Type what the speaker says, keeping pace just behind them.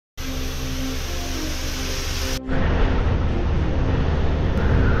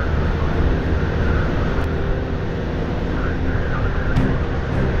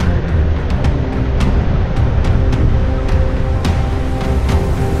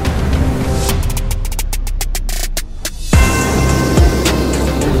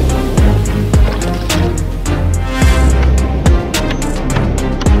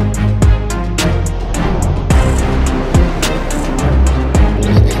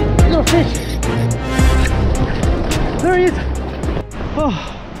fish. There he is. Oh,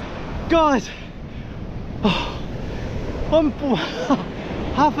 guys. Oh, I'm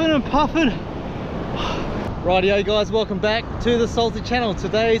huffing and puffing. Rightio guys, welcome back to the Salty channel.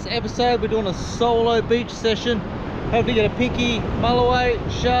 Today's episode we're doing a solo beach session. Hopefully get a pinky, mulloway,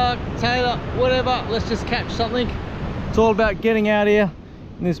 shark, tailor, whatever. Let's just catch something. It's all about getting out here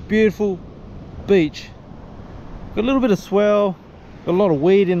in this beautiful beach. Got a little bit of swell, got a lot of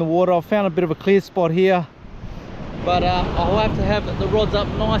weed in the water. I've found a bit of a clear spot here, but I'll have to have the rods up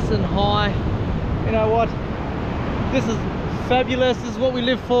nice and high. You know what? This is fabulous. This is what we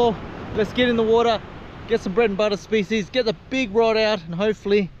live for. Let's get in the water, get some bread and butter species, get the big rod out, and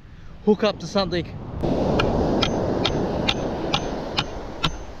hopefully hook up to something.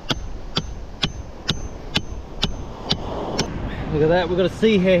 Look at that, we've got a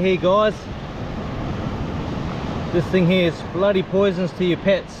sea hare here, guys. This thing here is bloody poisonous to your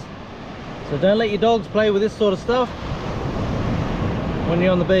pets. So don't let your dogs play with this sort of stuff when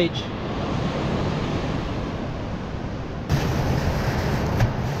you're on the beach.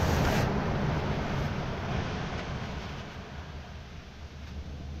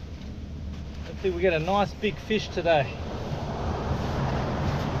 I think we get a nice big fish today.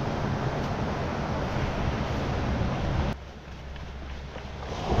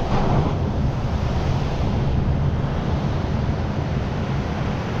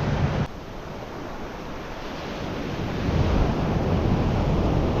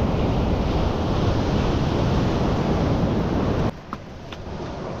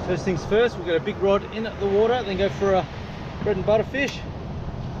 First things first, we'll get a big rod in at the water, then go for a bread and butter fish.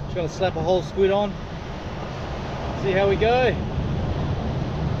 Just gonna slap a whole squid on, see how we go.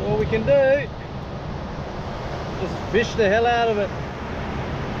 All we can do, just fish the hell out of it.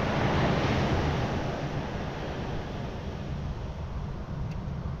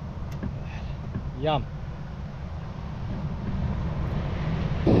 Yum.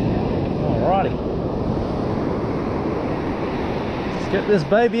 Alrighty. Get this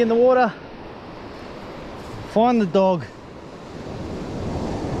baby in the water, find the dog.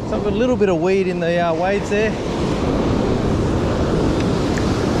 So I've got a little bit of weed in the waves there.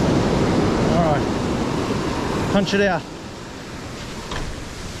 All right, punch it out.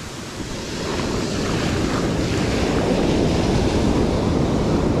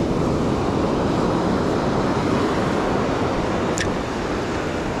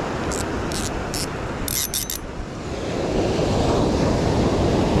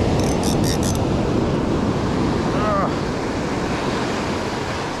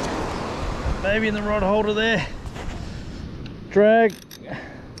 Maybe in the rod holder there. Drag.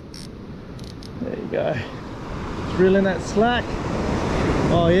 There you go. Just reel in that slack.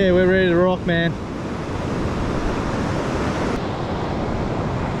 Oh yeah, we're ready to rock, man.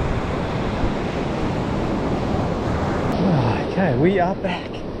 Okay, we are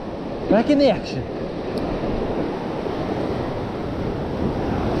back in the action.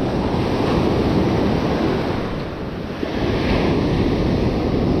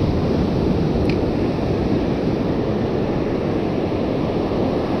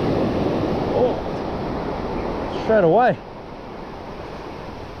 Straight away.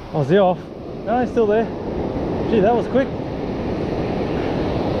 Oh, is he off? No, he's still there. Gee, that was quick.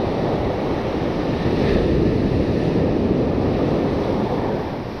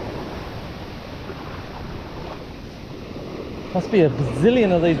 Must be a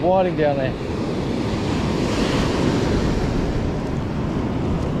bazillion of these whiting down there.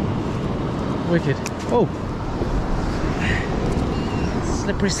 Wicked. Oh,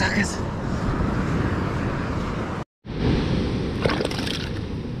 slippery suckers.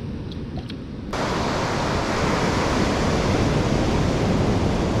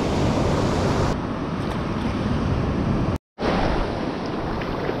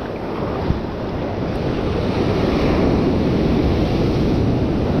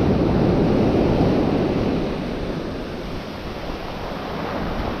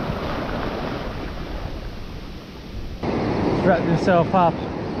 Wrapped himself up.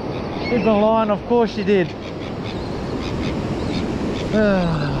 Did the line, of course you did.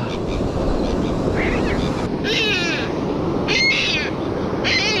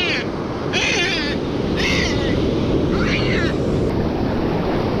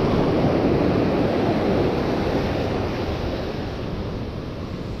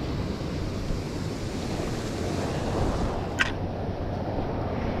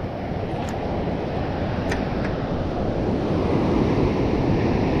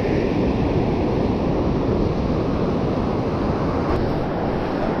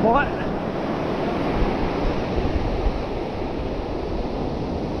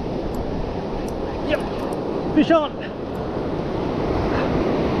 Fish on!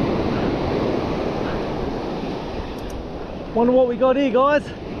 Wonder what we got here, guys.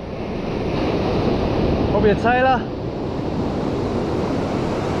 Probably a tailor.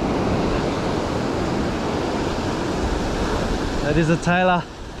 That is a tailor.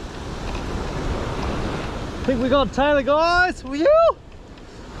 I think we got a tailor, guys. Woo!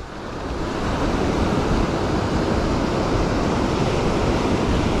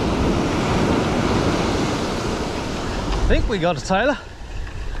 I think we got a tailor.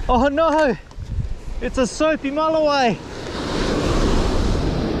 Oh no! It's a soapy Mulloway.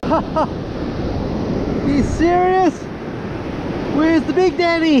 Are you serious? Where's the big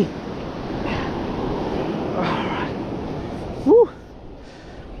daddy? Alright. Woo!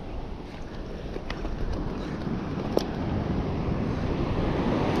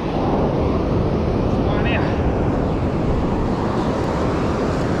 Come on here.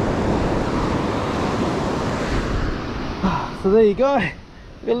 So there you go.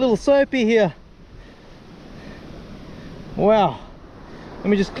 We got a little soapy here. Wow. Let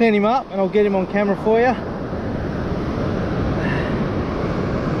me just clean him up and I'll get him on camera for you.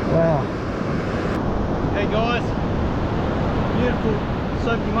 Wow. Hey guys, beautiful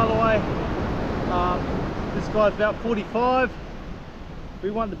soapy Mulloway. This guy's about 45.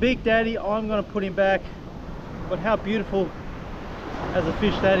 We want the big daddy. I'm going to put him back. But how beautiful as a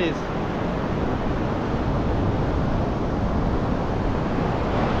fish that is.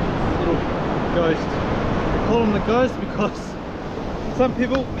 Little ghost. I call him the ghost because some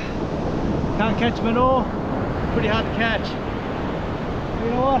people can't catch them at all. Pretty hard to catch. You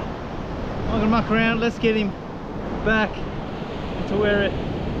know what? I'm gonna muck around. Let's get him back to where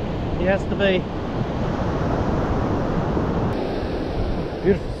he has to be.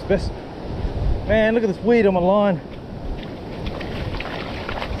 Beautiful specimen. Man, look at this weed on my line.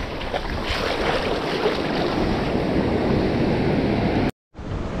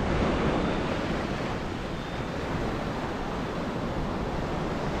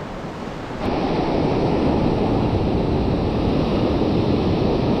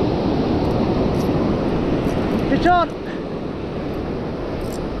 Fish on!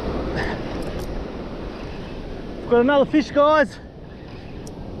 Got another fish, guys.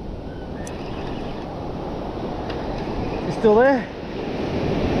 He's still there.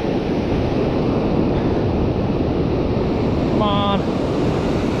 Come on.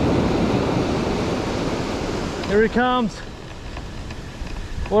 Here he comes.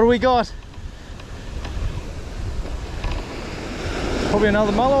 What do we got? Probably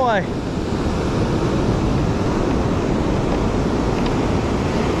another Mulloway.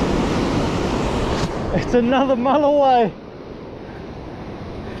 It's another Mulloway.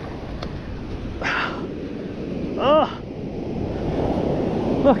 Oh,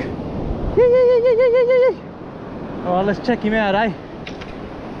 look. All right, let's check him out, eh?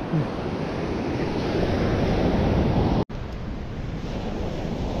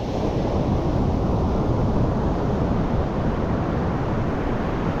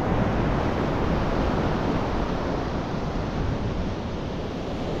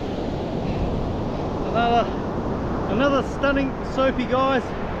 Another stunning soapy, guys.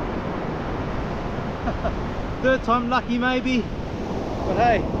 Third time lucky maybe, but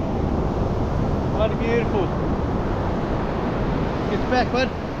hey, bloody beautiful. Get back, bud.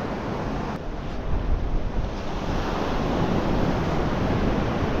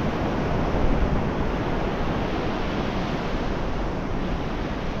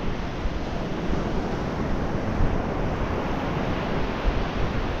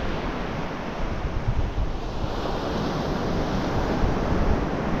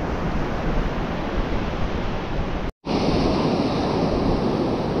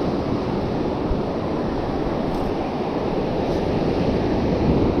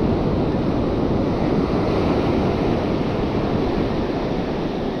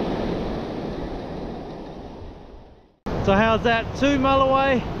 So how's that? 2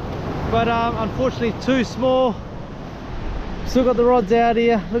 Mulloway, but unfortunately too small. Still got the rods out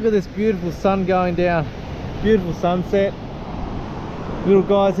here. Look at this beautiful sun going down. Beautiful sunset. Little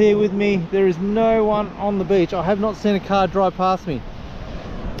guys here with me. There is no one on the beach. I have not seen a car drive past me.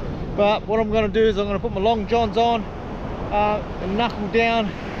 But what I'm going to do is I'm going to put my long johns on and knuckle down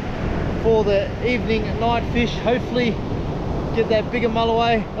for the evening night fish. Hopefully get that bigger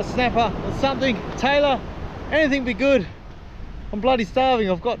Mulloway, a snapper or something, tailor. Anything be good. I'm bloody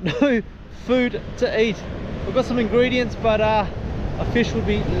starving. I've got no food to eat. I've got some ingredients, but a fish would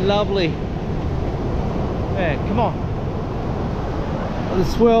be lovely. Man, come on. The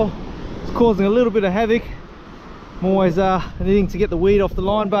swell is causing a little bit of havoc. I'm always needing to get the weed off the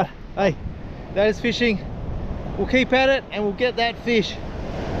line, but hey, that is fishing. we'll keep at it and we'll get that fish.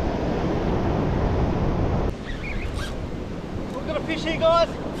 We've got a fish here, guys.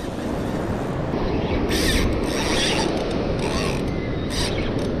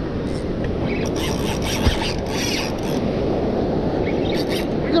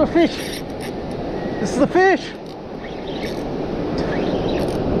 We got a fish. This is the fish.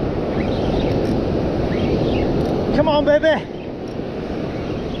 Come on, baby.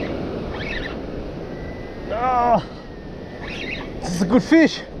 Oh, this is a good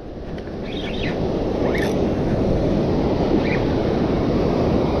fish.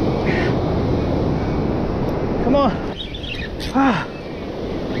 Come on. Ah.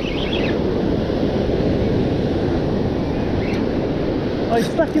 Oh,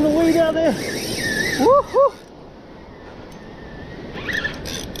 he's stuck in the weed out there. Woohoo!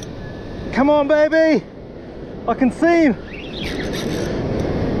 Come on, baby. I can see him.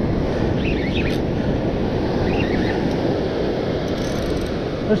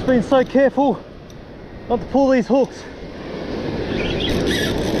 I've just been so careful not to pull these hooks.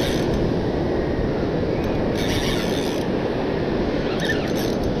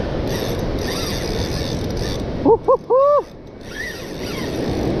 Woo-hoo-hoo!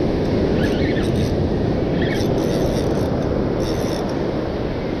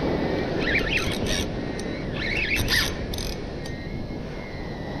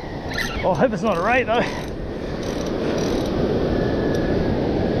 Oh, I hope it's not a ray though.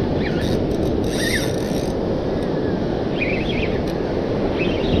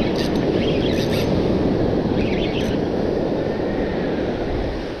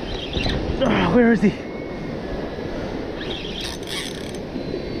 Oh, where is he?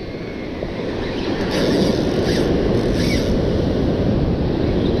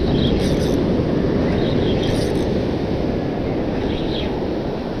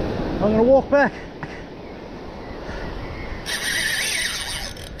 I'm gonna walk back.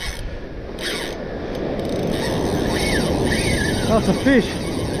 That's a fish.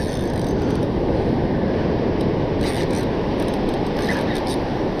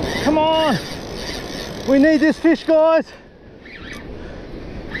 Come on! We need this fish, guys.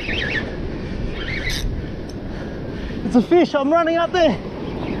 It's a fish. I'm running up there.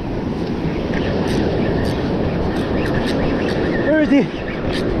 Where is he?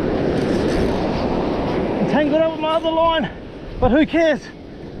 Tangled up with my other line, but who cares?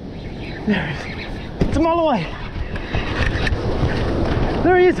 There he is. It's a Mulloway.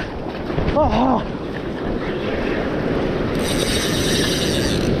 There he is. Oh.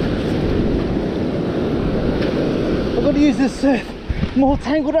 I've got to use this surf. I'm all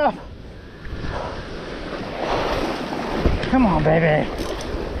tangled up. Come on, baby.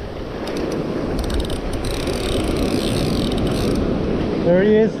 There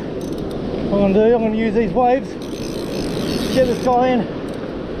he is. What I'm going to use these waves, get this guy in.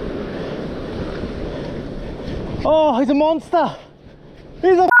 Oh, he's a monster.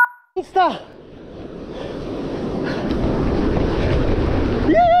 He's a monster.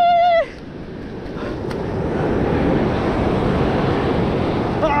 Yeah!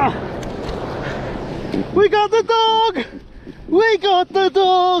 Ah. We got the dog. We got the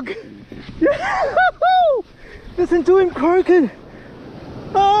dog. Listen to him croaking.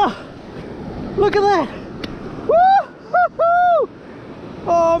 Ah. Look at that! Woo-hoo-hoo!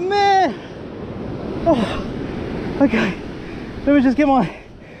 Oh man! Oh, okay, let me just get my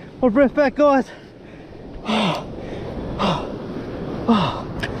breath back, guys.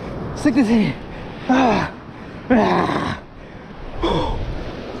 Stick this in.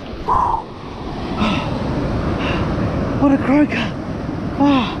 What a croaker!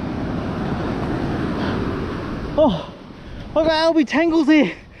 Oh, I got algae tangles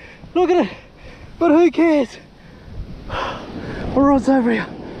here. Look at it. But who cares? My rod's over here.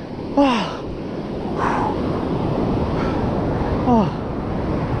 Oh. Oh.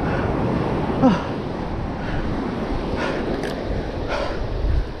 Oh.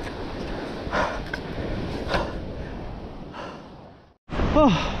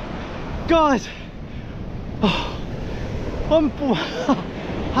 Oh. Guys, oh. I'm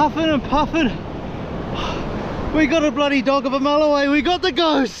huffing and puffing. We got a bloody dog of a Mulloway. We got the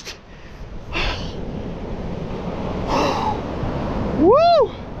ghost. Woo!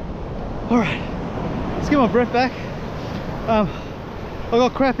 Alright, let's get my breath back. I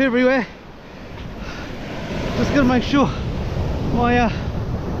got crap everywhere. Just gotta make sure my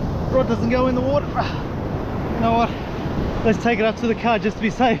rod doesn't go in the water. You know what? Let's take it up to the car just to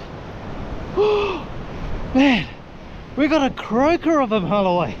be safe. Man, we got a croaker of a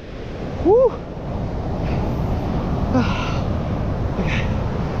Mulloway. Woo! Okay,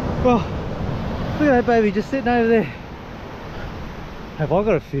 well, Look at that baby just sitting over there. Have I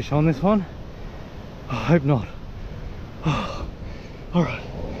got a fish on this one? I hope not. Oh, all right,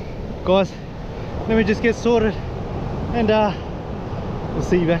 guys, let me just get sorted and we'll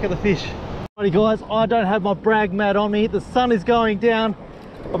see you back at the fish. Alrighty guys, I don't have my brag mat on me. The sun is going down.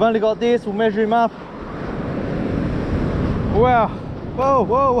 I've only got this. We'll measure him up. Wow. Whoa,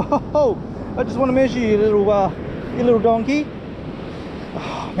 whoa, whoa. I just want to measure you, little donkey.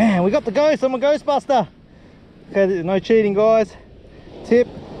 Oh, man, we got the ghost. I'm a Ghostbuster. Okay, no cheating, guys. Tip.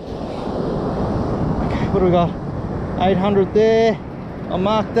 Okay, what do we got? 800 there. I'll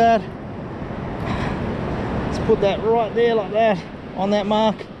mark that. Let's put that right there like that on that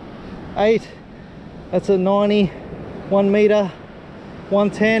mark. 8. That's a 90. 1 meter.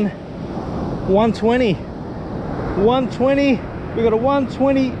 110. 120. 120. We got a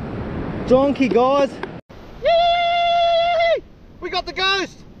 120 donkey, guys. Yay! We got the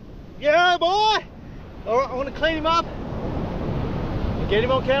ghost. Yeah, boy. All right, I want to clean him up and get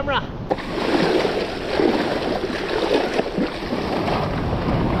him on camera.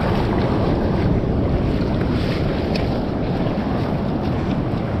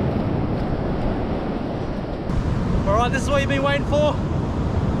 All right, this is what you've been waiting for.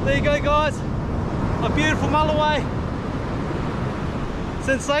 There you go, guys. A beautiful Mulloway.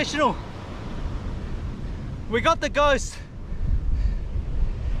 Sensational. We got the ghost.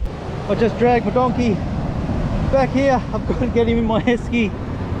 I just dragged my donkey back here. I've got to get him in my esky,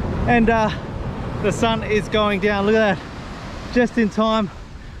 and the sun is going down. Look at that, just in time.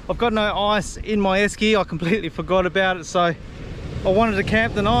 I've got no ice in my esky. I completely forgot about it, so I wanted to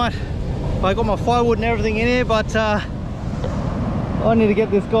camp the night. I got my firewood and everything in here, but I need to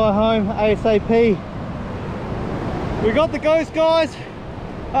get this guy home ASAP. We got the ghost, guys.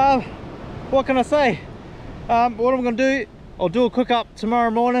 What can I say? What I'm gonna do, I'll do a cook up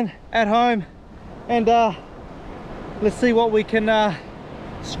tomorrow morning at home, and let's see what we can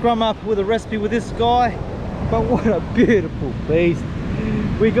scrum up with a recipe with this guy. But what a beautiful beast.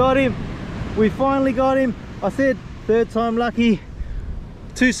 We got him. We finally got him. I said third time lucky.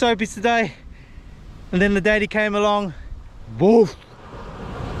 2 soapies today, and then the daddy came along. Woof.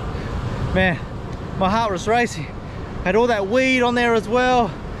 Man, my heart was racing. Had all that weed on there as well.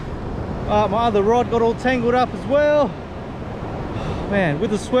 My other rod got all tangled up as well. Man,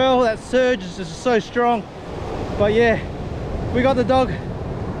 with the swell, that surge is just so strong. But yeah, we got the dog.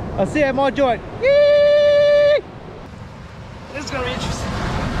 I'll see you at my joint. Yee! This is gonna be interesting.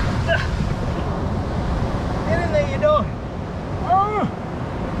 Get in there, you dog.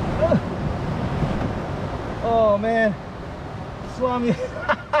 Oh man, slimy.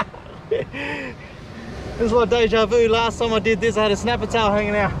 This is like deja vu. Last time I did this, I had a snapper tail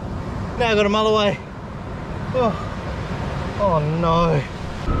hanging out. Now I got a Mulloway. Oh no.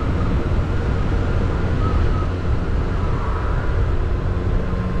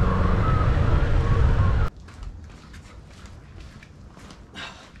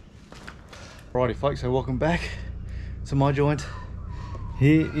 Alrighty folks, so welcome back to my joint.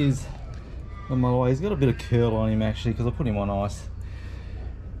 Here is the Mulloway. He's got a bit of curl on him actually, because I put him on ice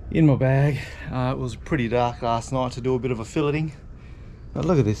in my bag. It was pretty dark last night to do a bit of a filleting. But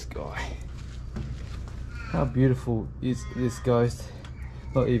look at this guy. How beautiful is this ghost?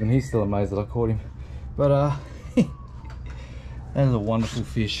 Not even he's still amazed that I caught him. But that is a wonderful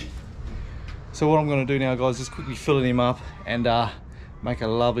fish. So what I'm going to do now, guys, is quickly fillet him up and make a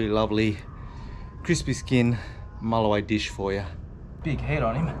lovely, lovely crispy skin Mulloway dish for you. Big head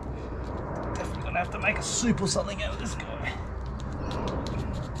on him. Definitely going to have to make a soup or something out of this guy.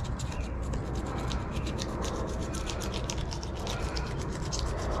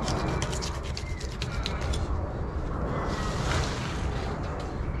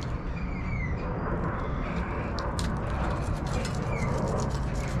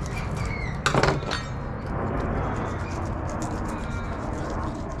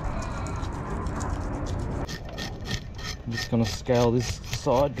 I'm just going to scale this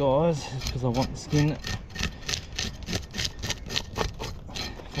side, guys, because I want the skin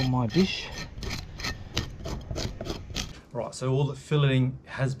for my dish. Right, so all the filleting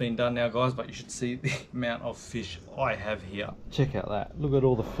has been done now, guys, but you should see the amount of fish I have here. Check out that. Look at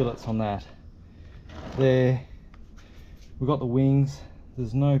all the fillets on that. There. We've got the wings.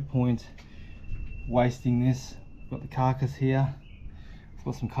 There's no point wasting this. We've got the carcass here. We've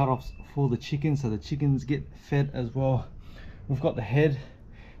got some cut-offs for the chicken, so the chickens get fed as well. We've got the head,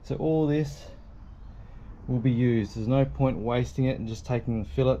 so all this will be used. There's no point wasting it and just taking the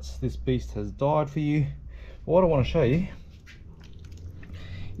fillets. This beast has died for you. But what I want to show you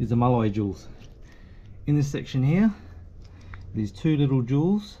is the Mulloway jewels. In this section here, these 2 little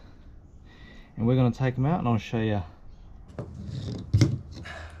jewels, and we're going to take them out and I'll show you.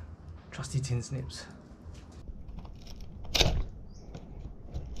 Trusty tin snips.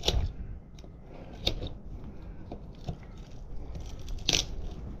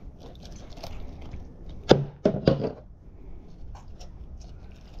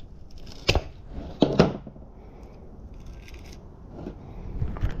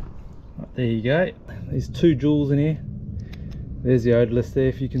 There you go. There's 2 jewels in here. There's the odorless there,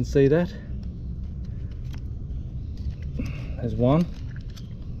 if you can see that. There's one,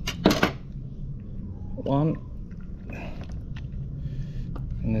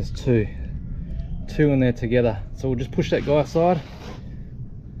 and there's two in there together. So we'll just push that guy aside.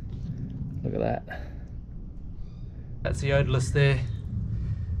 Look at that. That's the odorless there.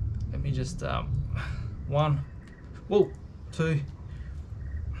 Let me just one, whoa, 2.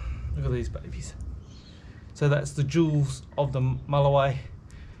 Look at these babies. So that's the jewels of the Mulloway.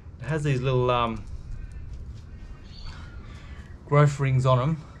 It has these little growth rings on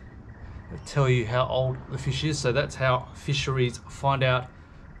them that tell you how old the fish is. So that's how fisheries find out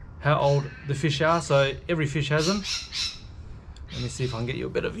how old the fish are. So every fish has them. Let me see if I can get you a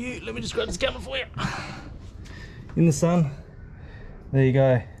better view. Let me just grab this camera for you. In the sun. There you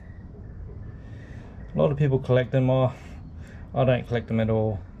go. A lot of people collect them. I don't collect them at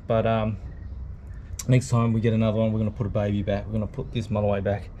all. But next time we get another one, we're going to put a baby back. We're going to put this Mulloway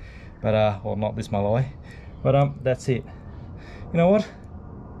back. But well, not this Mulloway. But that's it. You know what?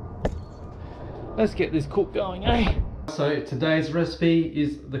 Let's get this cook going, eh? So today's recipe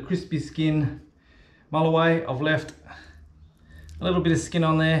is the crispy skin Mulloway. I've left a little bit of skin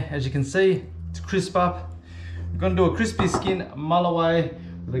on there, as you can see, to crisp up. We're going to do a crispy skin Mulloway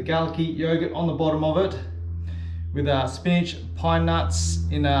with a garlicky yogurt on the bottom of it, with spinach, pine nuts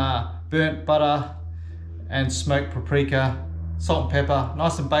in burnt butter and smoked paprika, salt and pepper.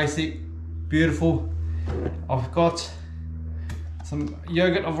 Nice and basic, beautiful. I've got some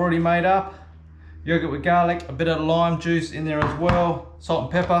yogurt I've already made up. Yogurt with garlic, a bit of lime juice in there as well, salt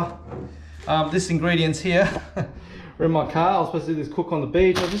and pepper. This ingredients here are in my car. I was supposed to do this cook on the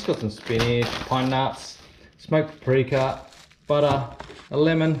beach. I've just got some spinach, pine nuts, smoked paprika, butter, a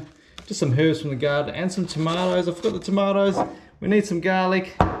lemon, just some herbs from the garden, and some tomatoes. I forgot the tomatoes. We need some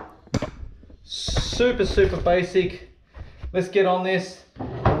garlic. Super basic. Let's get on this.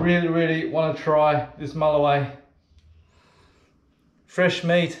 I really want to try this Mulloway. Fresh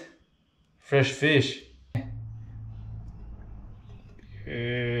meat, fresh fish.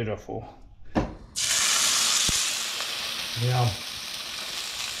 Beautiful. Yum.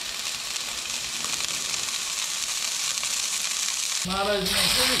 Tomatoes.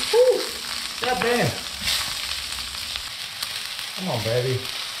 Woo! God damn. Come on, baby.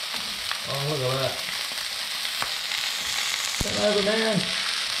 Oh, look at that. Come over, man.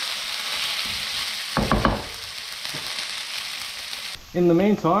 In the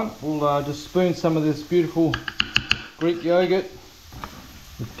meantime, we'll just spoon some of this beautiful Greek yogurt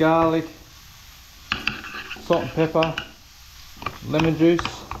with garlic, salt and pepper, lemon juice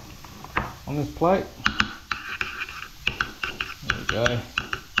on this plate. There we go.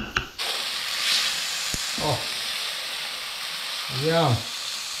 Oh, yum.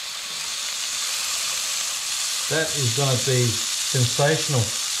 That is going to be sensational.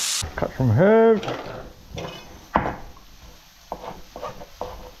 Cut from herb.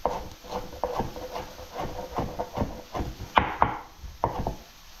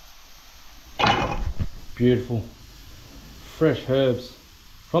 Beautiful, fresh herbs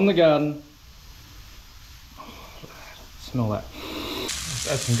from the garden. Oh, smell that. Let's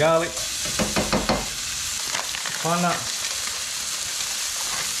add some garlic, pine nuts,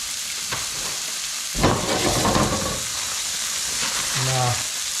 and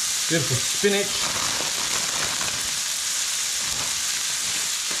beautiful spinach.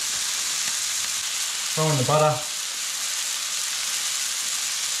 Throw in the butter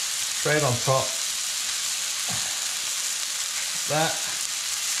straight on top. That.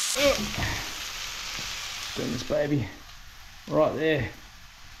 Doing this baby right there.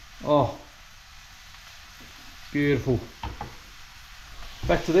 Oh, beautiful.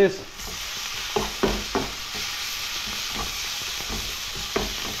 Back to this.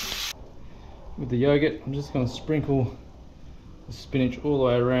 With the yogurt, I'm just going to sprinkle the spinach all the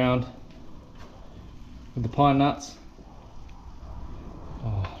way around with the pine nuts.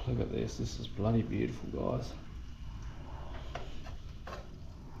 Oh, look at this. This is bloody beautiful, guys.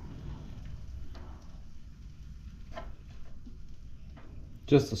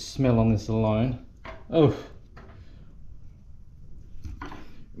 Just the smell on this alone. Oh,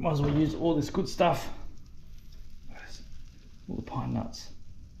 might as well use all this good stuff. All the pine nuts.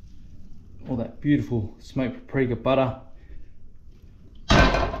 all that beautiful smoked paprika butter.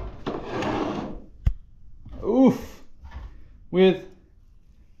 Oof! With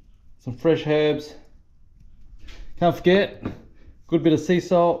some fresh herbs. Can't forget, good bit of sea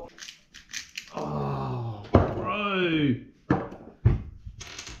salt. Oh, bro!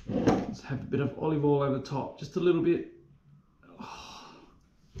 Let's have a bit of olive oil over the top, just a little bit. Oh.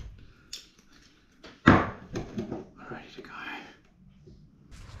 Ready to go.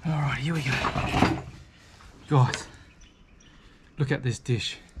 All right, here we go. Guys, look at this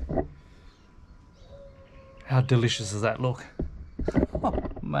dish. How delicious does that look? Oh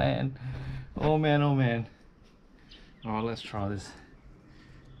man, oh man, oh man. All right, let's try this.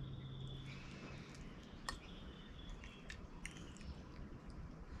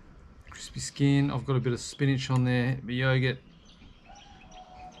 Crispy skin. I've got a bit of spinach on there, a bit of yogurt.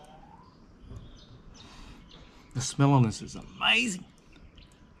 The smell on this is amazing.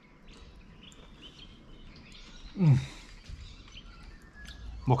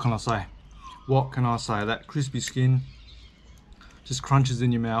 What can I say? What can I say? That crispy skin just crunches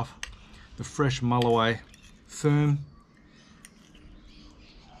in your mouth. The fresh Mulloway, firm.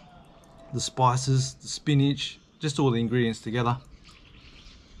 The spices, the spinach, just all the ingredients together.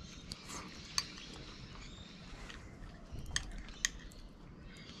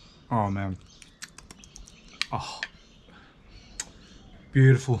 Oh man. Oh,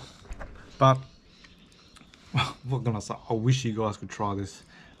 beautiful. But what can I say? I wish you guys could try this.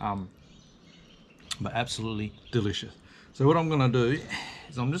 But absolutely delicious. So what I'm gonna do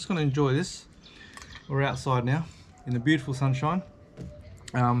is I'm just gonna enjoy this. We're outside now in the beautiful sunshine.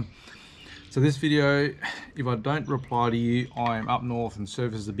 So this video, if I don't reply to you, I'm up north and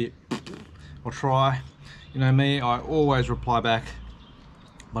service is a bit, I'll try. You know me, I always reply back,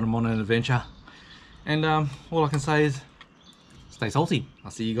 but I'm on an adventure. And all I can say is, stay salty.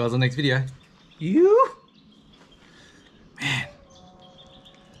 I'll see you guys on the next video. Man,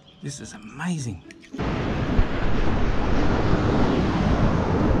 this is amazing.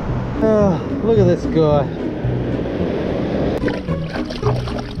 Oh, look at this guy.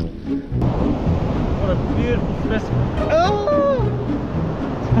 What a beautiful specimen. Oh!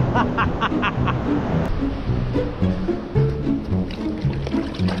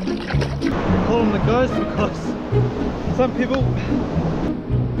 I call him the ghost because some people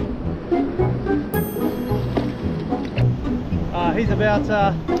he's about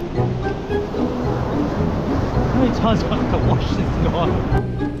how many times do I have to wash this guy?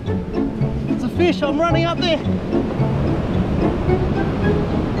 It's a fish, I'm running up there.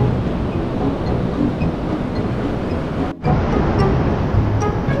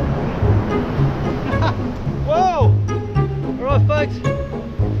 Whoa! Alright folks.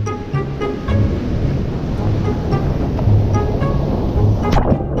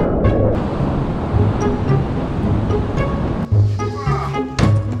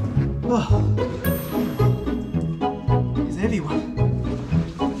 He's a heavy one.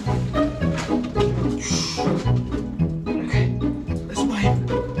 Okay, let's weigh.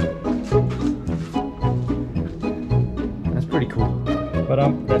 That's pretty cool. But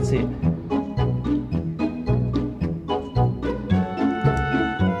that's it.